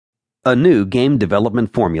A new game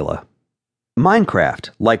development formula. Minecraft,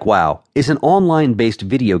 like WoW, is an online-based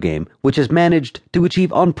video game which has managed to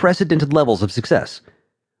achieve unprecedented levels of success.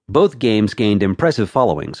 Both games gained impressive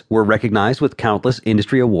followings, were recognized with countless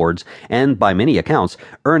industry awards, and, by many accounts,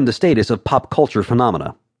 earned the status of pop culture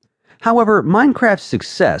phenomena. However, Minecraft's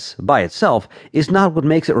success, by itself, is not what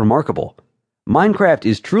makes it remarkable. Minecraft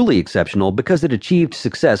is truly exceptional because it achieved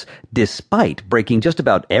success despite breaking just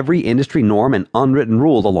about every industry norm and unwritten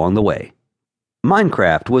rule along the way.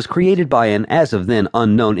 Minecraft was created by an as-of-then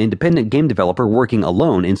unknown independent game developer working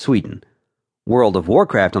alone in Sweden. World of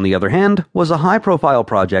Warcraft, on the other hand, was a high-profile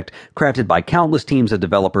project crafted by countless teams of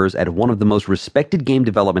developers at one of the most respected game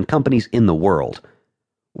development companies in the world.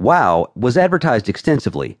 WoW was advertised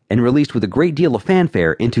extensively and released with a great deal of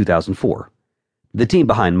fanfare in 2004. The team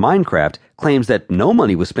behind Minecraft claims that no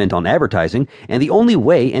money was spent on advertising, and the only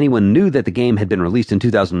way anyone knew that the game had been released in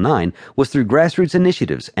 2009 was through grassroots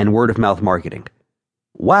initiatives and word-of-mouth marketing.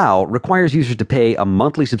 WoW requires users to pay a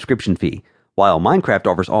monthly subscription fee, while Minecraft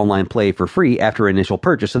offers online play for free after initial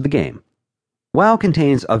purchase of the game. WoW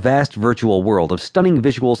contains a vast virtual world of stunning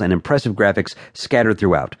visuals and impressive graphics scattered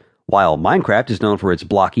throughout, while Minecraft is known for its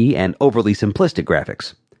blocky and overly simplistic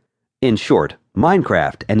graphics. In short,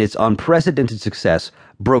 Minecraft and its unprecedented success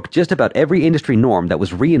broke just about every industry norm that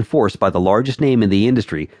was reinforced by the largest name in the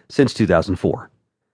industry since 2004.